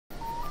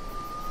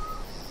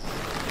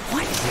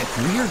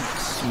weird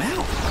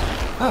smell.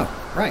 Oh,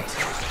 right.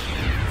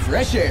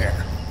 Fresh air.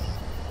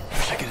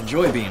 Wish I could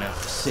enjoy being out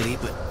in the city,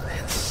 but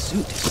man, this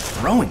suit is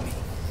throwing me.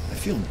 I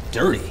feel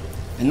dirty,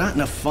 and not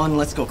in a fun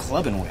let's go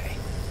clubbing way.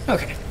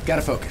 Okay,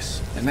 gotta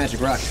focus. That magic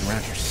rock is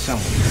around here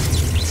somewhere.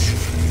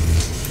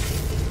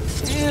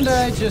 And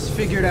I just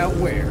figured out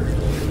where.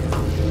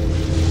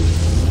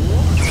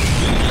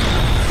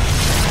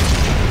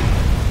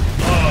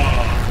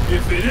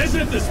 If it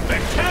isn't the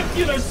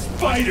spectacular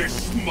spider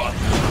smut!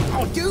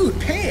 Oh, dude,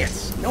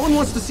 pants! No one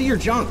wants to see your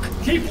junk.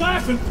 Keep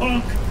laughing,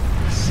 punk!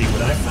 See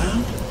what I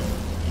found?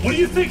 What do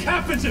you think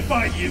happens if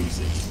I use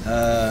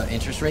it?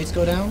 Interest rates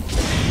go down?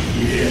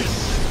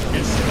 Yes.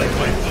 It's like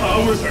my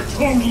powers are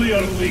totally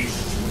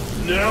unleashed.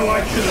 Now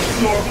I can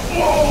absorb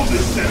all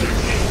this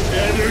energy.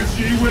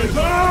 Energy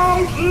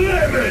without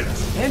limit!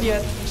 And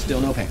yet, still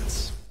no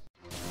pants.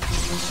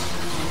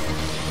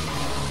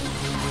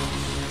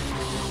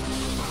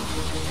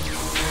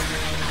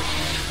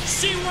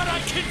 See what I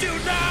can do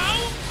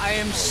now? I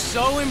am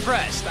so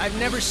impressed. I've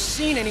never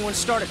seen anyone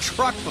start a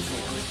truck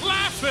before.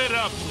 Laugh it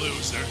up,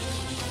 loser.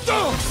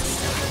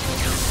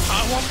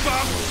 How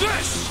about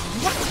this?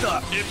 What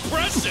the?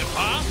 Impressive,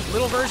 huh?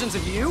 Little versions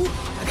of you?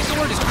 I think the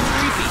word is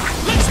creepy.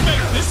 Let's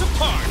make this a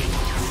party.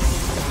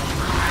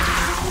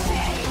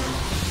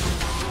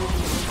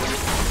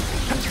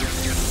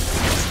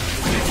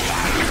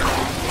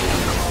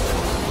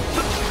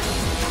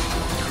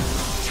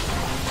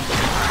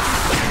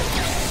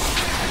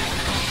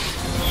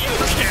 You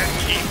can't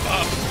keep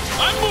up.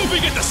 I'm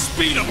moving at the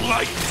speed of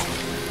light.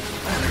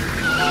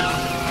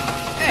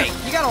 Hey,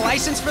 you got a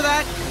license for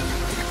that?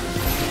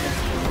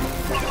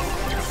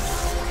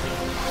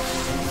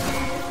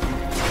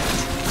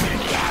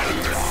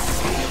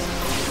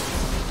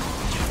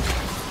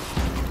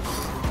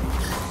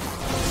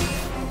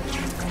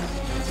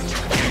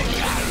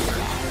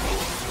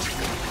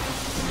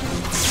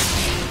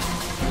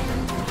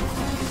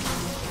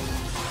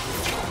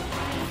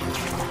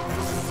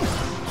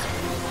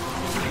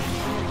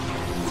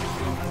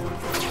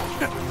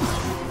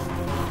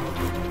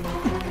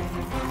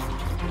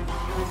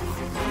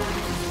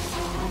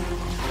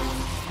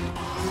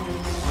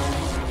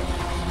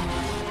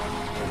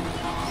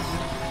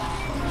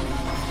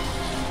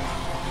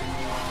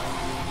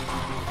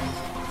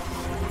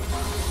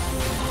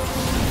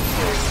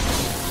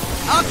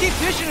 I'll keep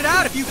dishing it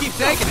out if you keep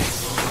taking it.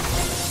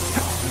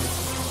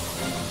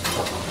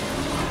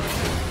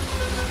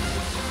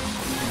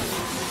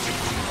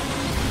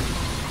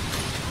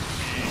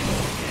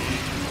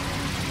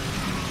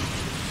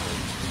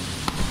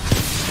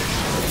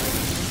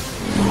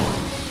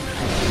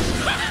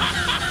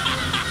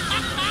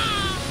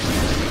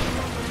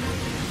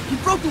 You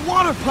broke the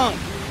water pump!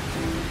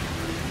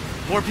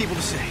 More people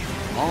to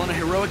save, all in a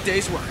heroic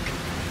day's work.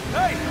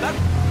 Hey,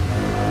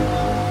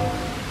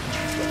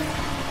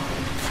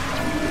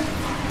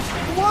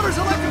 The water's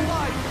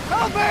electrified!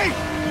 Help me!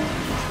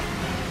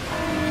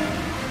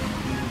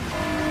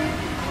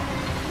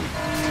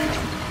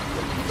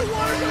 The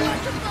water's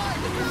electrified!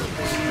 Help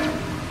me!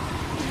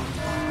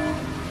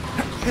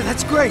 Yeah,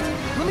 that's great.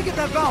 Let me get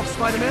that valve,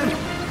 Spider-Man.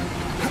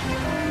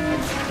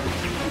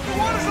 the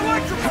water's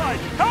electrified!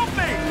 Help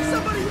me!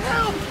 Somebody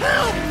help!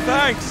 Help!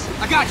 Thanks.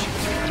 I got you.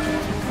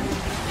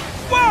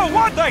 Whoa,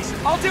 what? Thanks.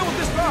 I'll deal with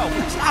this valve.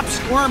 Stop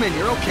squirming.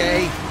 You're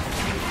okay.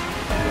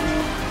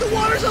 The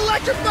water's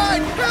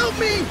electrified! Help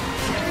me!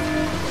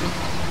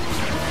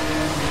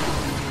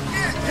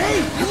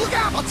 Hey, you look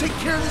out! I'll take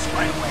care of this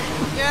right away.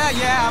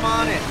 Yeah, I'm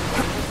on it.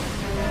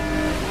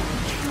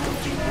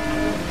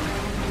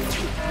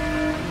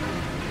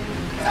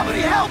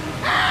 Somebody help!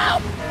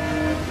 Help!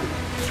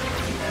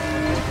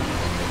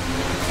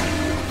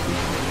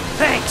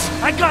 Thanks.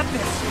 I got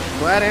this.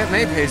 Glad Aunt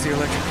May pays the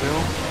electric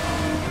bill.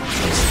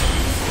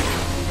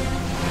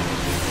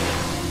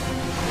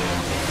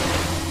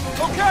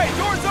 Okay,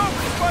 door's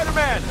open,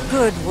 Spider-Man.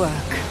 Good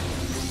work.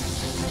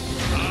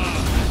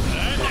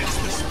 That is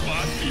the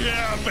spot.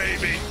 Yeah,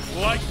 baby.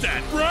 Like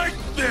that. Right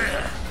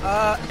there.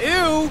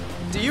 Ew!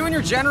 Do you and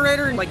your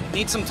generator, like,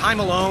 need some time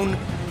alone?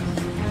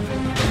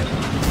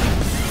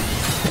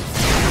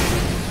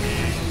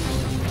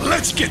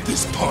 Let's get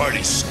this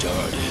party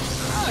started.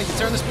 Oh, you can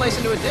turn this place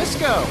into a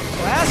disco.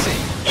 Classy.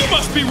 You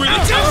must be really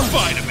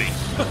terrified of me.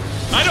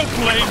 I don't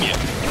blame you.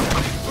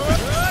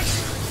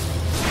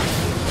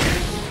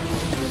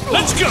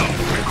 Let's go.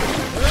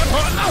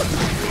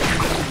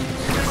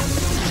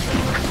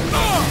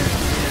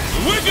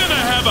 We're gonna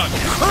have a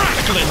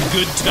crackling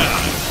good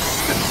time.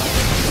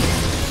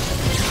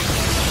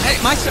 Hey,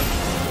 my son.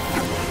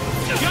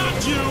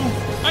 Got you.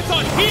 I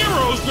thought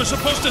heroes were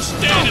supposed to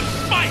stand and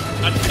fight,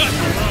 not cut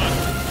and run.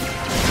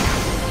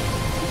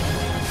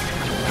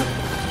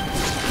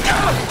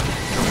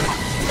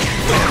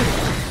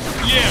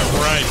 Yeah,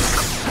 right.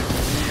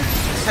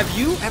 Have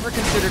you ever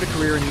considered a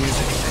career in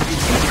music? You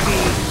could be,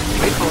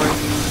 wait for it,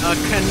 a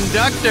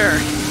conductor.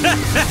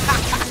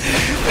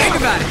 Think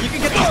about it. You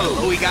can get those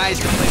glowy guys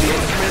to play the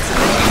instruments and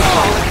then you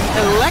call it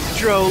an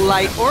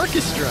electro-light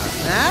orchestra.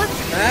 Huh?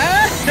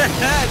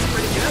 It's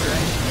pretty good,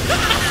 right?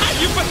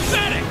 You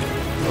pathetic!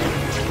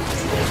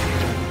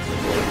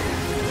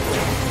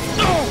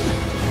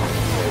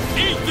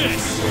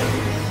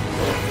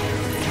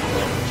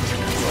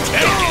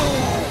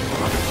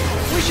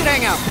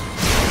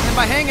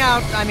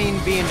 out, I mean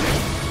being...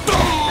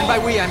 And by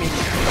we, I mean...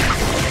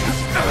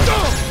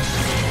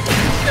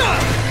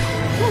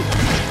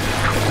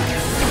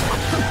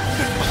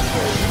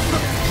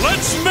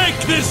 Let's make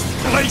this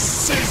place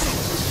sizzle!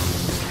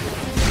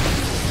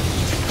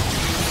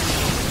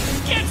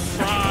 Get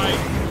fried!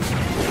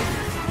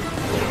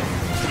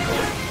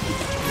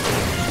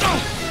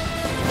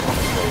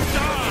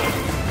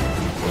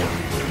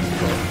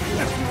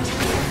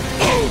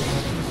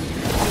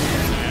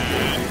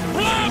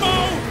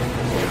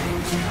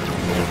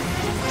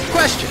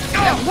 Question.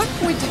 At what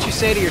point did you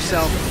say to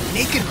yourself,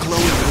 naked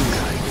glowing blue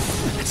guy?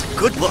 That's a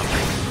good look.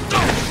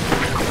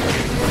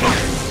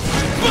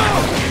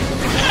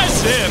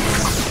 As if!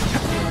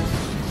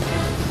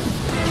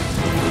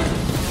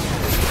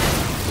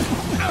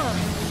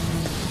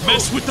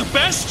 Mess with the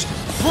best,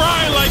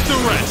 fry like the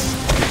rest!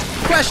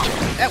 Question.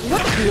 At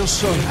what... Feels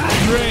so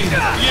drained.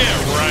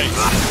 Yeah, right.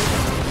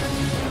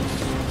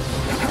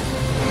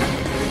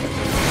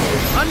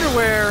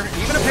 Underwear,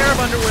 even a pair of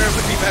underwear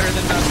would be better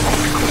than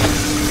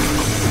nothing.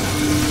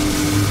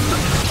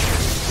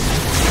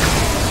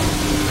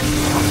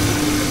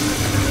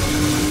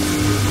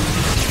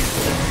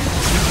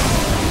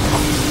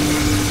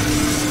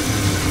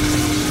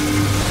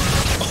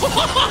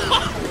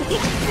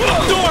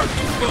 Dork!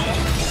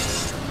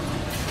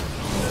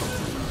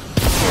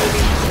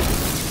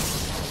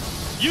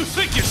 You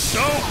think you're so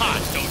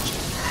hot, don't you?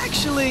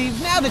 Actually,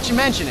 now that you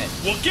mention it...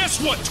 Well, guess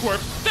what,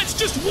 twerp? That's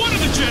just one of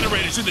the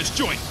generators in this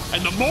joint.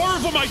 And the more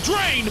of them I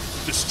drain,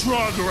 the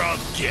stronger I'll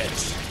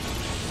get.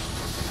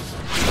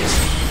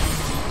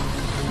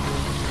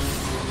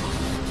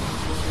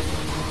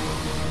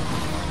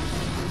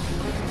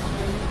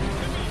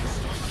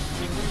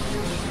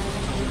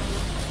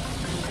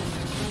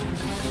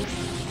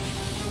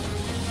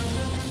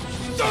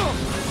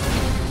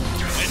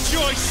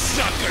 Enjoy,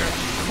 sucker!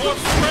 More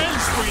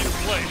friends for you to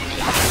play with.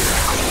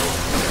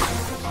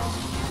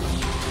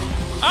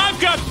 I've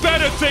got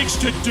better things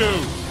to do!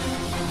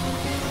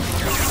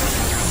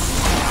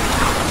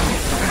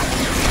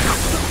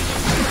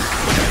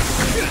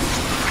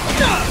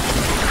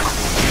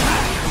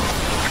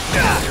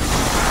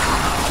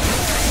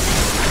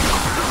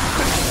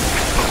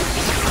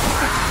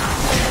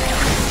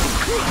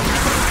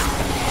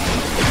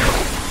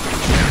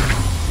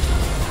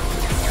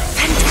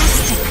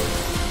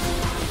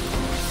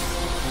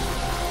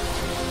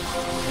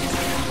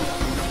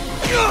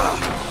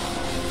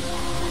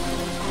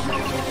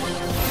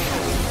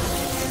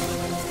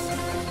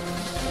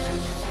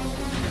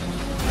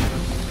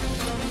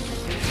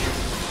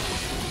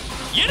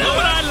 You know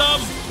what I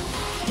love?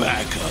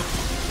 Backup.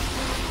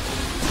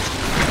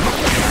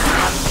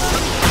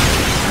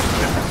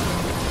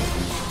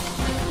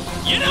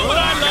 You know what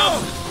I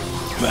love?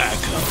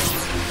 Backup.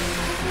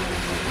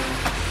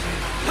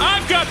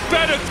 I've got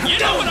better... You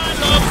know what I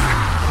love?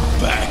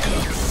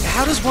 Backup.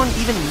 How does one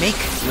even make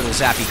little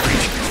zappy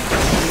creatures?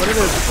 What are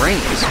their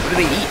brains? What do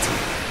they eat?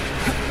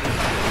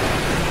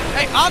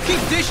 Hey, I'll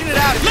keep dishing it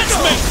out. Let's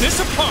make this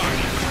a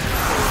party.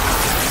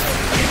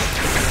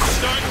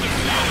 Starting to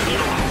feel a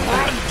little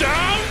run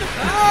down?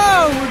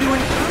 Oh, we're doing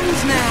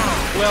puns now.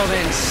 Well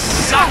then,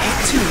 suck it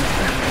too.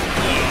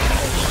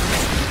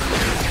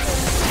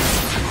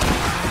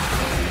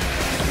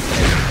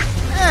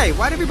 Hey,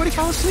 why'd everybody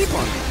fall asleep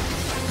on me?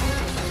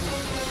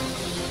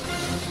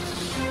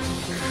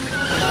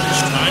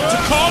 It's time to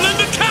call in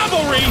the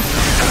cavalry!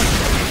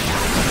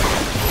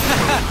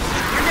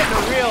 You're getting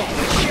a real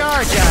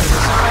charge out of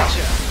this, aren't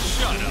you?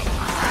 Shut up.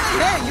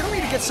 Hey, you don't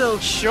need to get so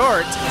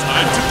short.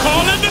 Time to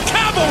call in the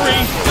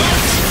cavalry!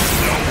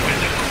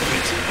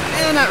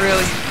 Not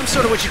really. I'm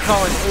sort of what you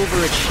call an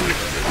overachiever.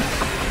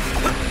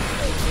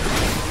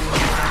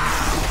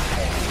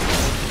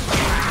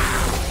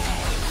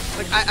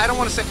 Like, I don't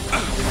want to say...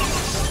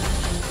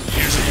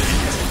 Here's a hint.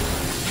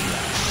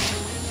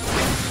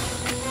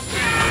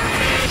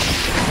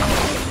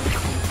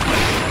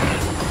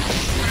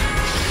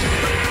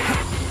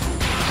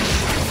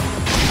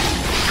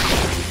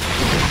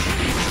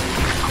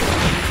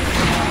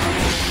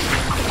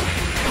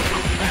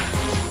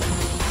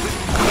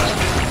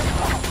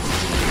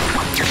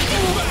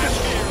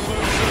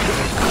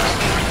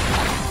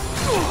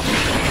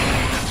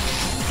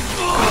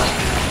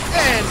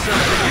 And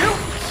some for you.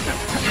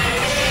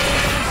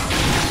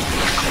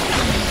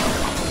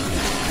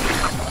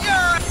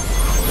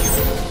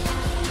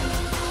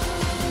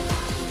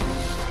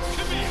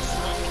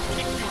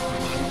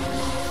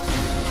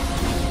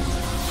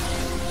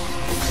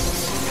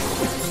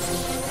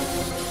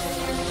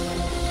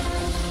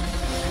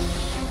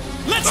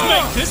 Let's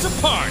make this a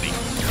party!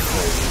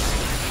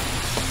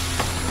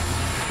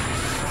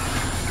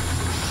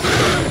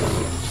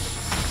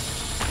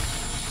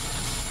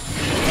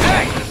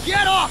 Hey,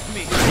 get off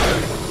me!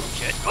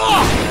 Get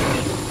off!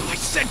 I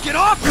said get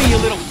off me, you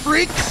little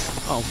freaks!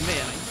 Oh,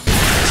 man.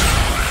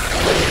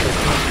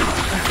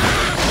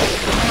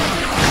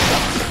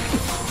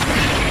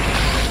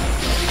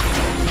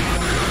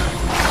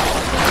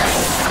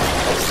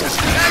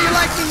 How you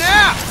like me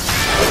now?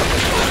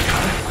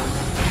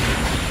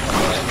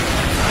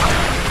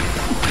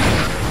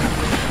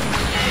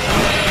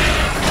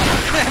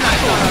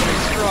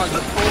 on the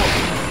core.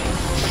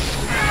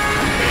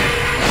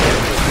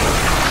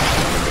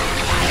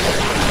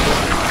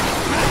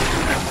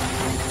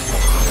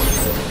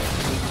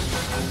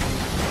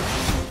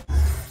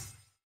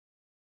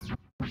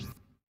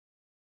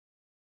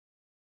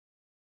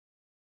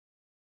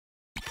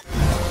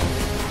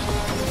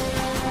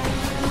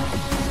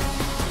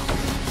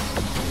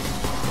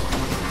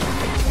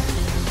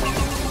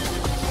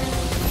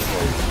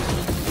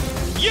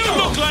 You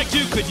look like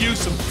you could use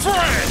some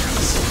friends!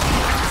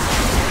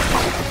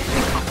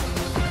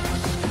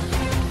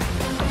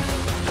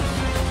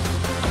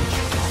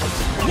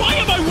 Why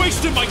am I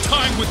wasting my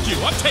time with you?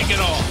 I'm taking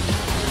off.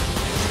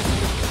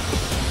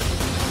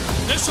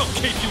 This'll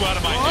keep you out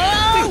of my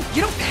hair. Dude,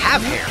 you don't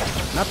have hair.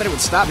 Not that it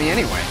would stop me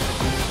anyway.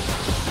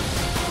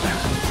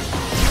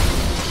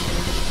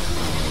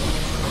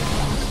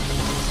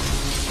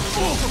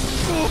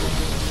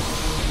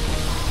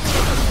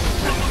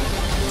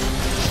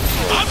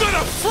 I'm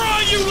gonna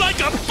fry you like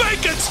a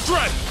bacon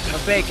strip! A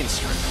bacon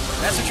strip.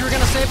 That's what you were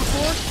gonna say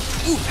before?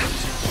 Ooh, that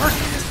was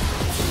perfect.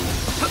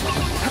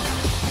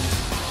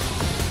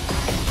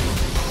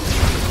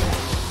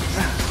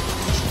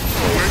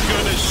 We're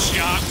gonna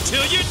shock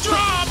till you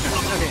drop!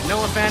 Okay,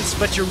 no offense,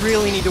 but you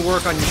really need to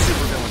work on your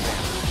supervillain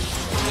damage.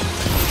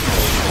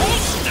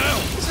 Hold still!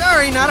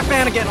 Sorry, not a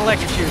fan of getting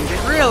electrocuted.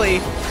 It really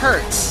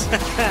hurts.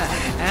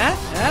 Huh?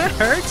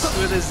 Hurts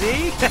with a Z?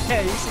 You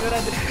see what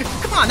I did?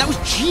 Come on, that was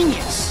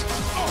genius.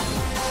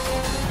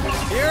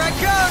 Here I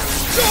come!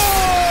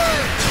 Score!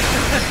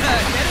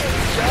 Get it,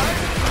 Josh?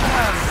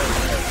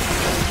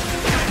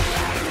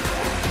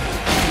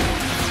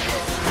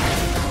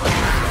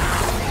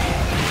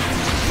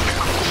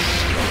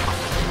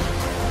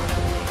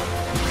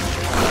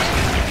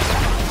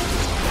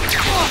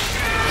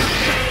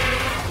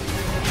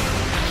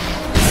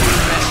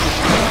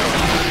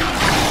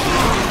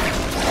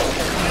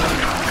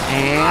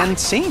 And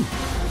scene.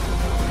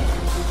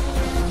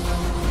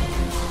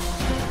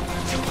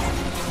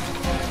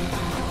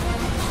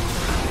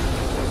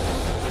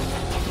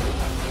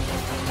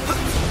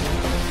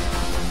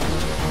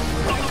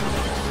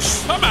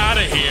 I'm out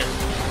of here.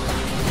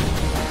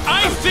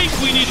 I think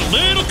we need a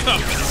little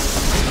company.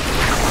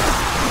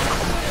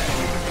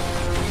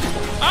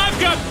 I've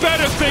got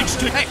better things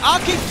to... Hey, I'll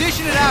keep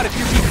dishing it out if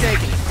you keep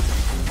taking it.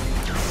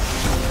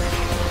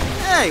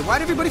 Hey,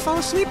 why'd everybody fall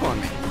asleep on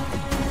me?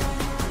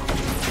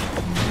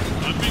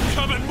 I'm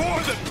becoming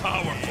more than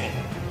powerful.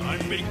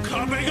 I'm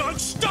becoming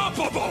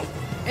unstoppable.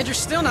 And you're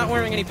still not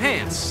wearing any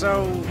pants,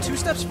 so 2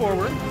 steps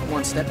forward,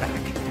 1 step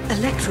back.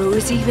 Electro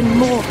is even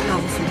more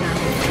powerful now.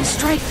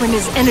 Strike when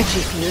his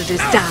energy field is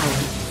down.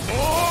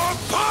 More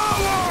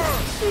power!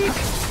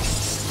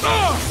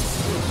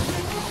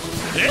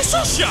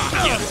 This'll shock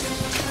you!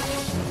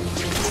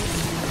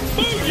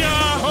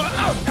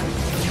 Booyah!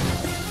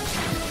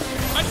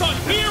 I thought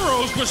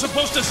heroes were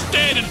supposed to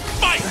stand and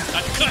fight,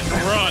 not cut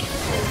and run.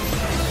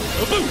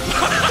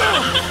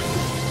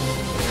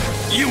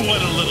 You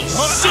want a little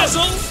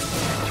sizzle?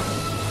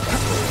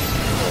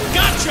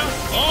 Gotcha!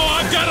 Oh,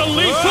 I've got a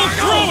lethal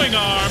throwing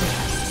arm!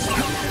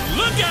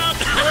 Look out!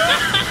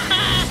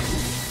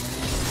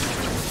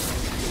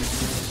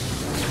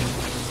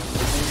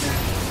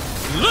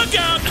 Look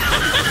out!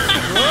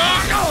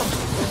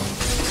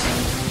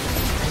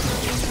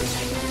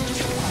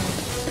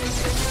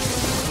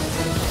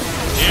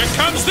 Here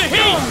comes the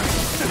heat!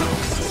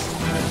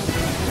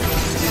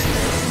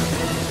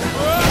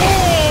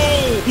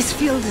 Oh! His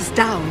field is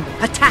down.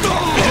 Attack!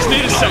 Just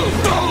need a second.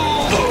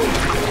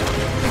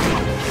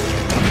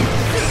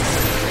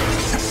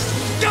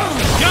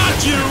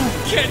 Got you!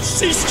 Can't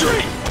see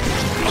straight!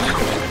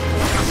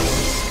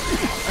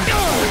 Do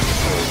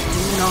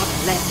not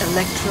let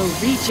Electro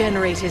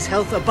regenerate his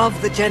health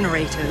above the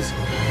generators.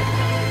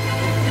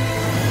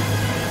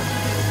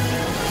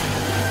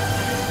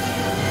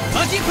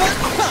 Punchy punch!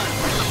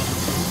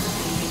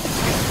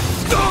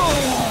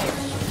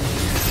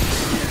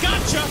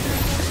 Gotcha!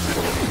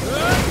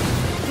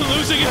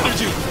 Losing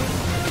energy.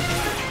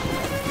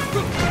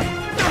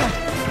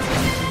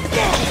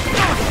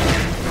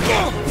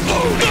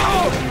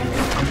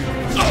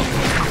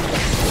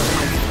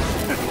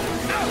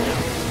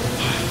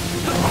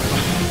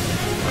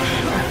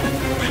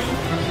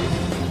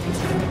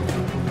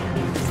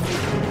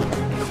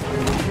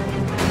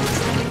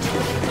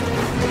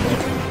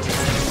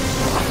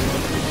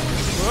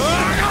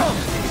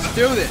 Let's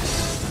do this.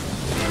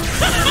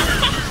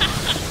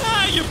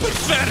 Ah, you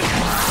pathetic!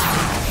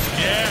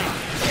 Yeah!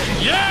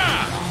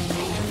 Yeah!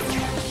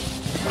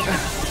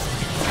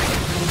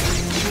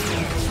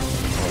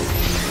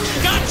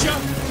 Gotcha!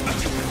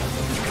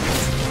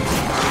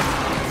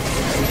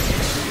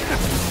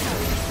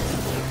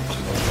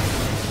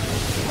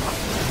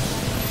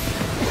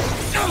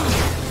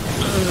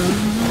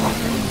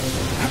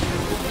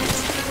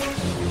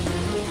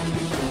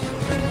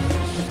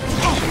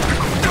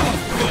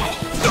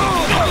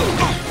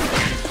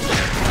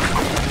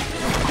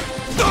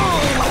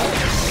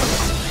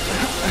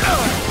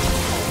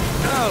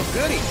 Oh,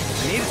 goody. I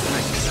needed some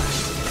exercise.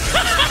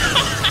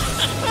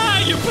 Ah,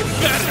 you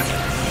pathetic!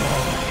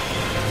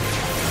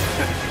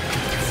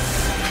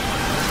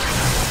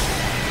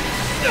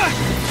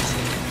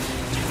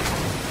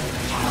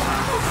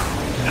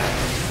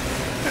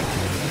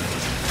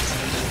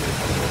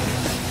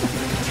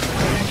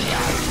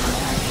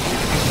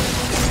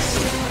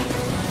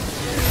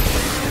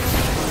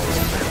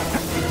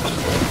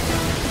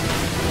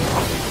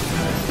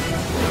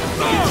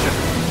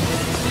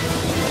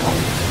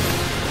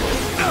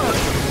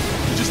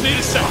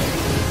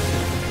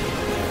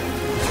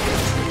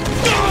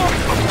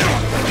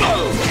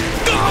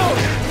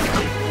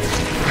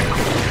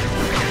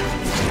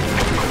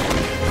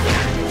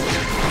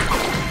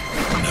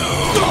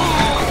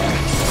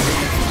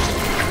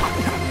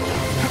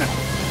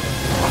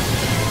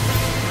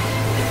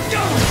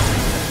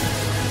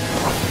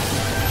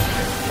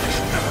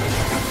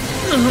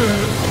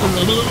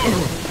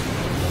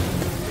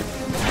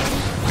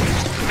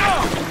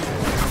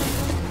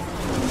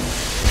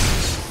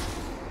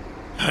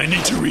 I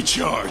need to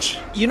recharge.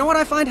 You know what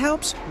I find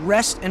helps?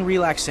 Rest and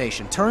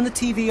relaxation. Turn the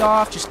TV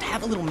off, just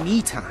have a little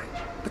me time.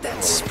 But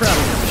that's probably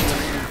not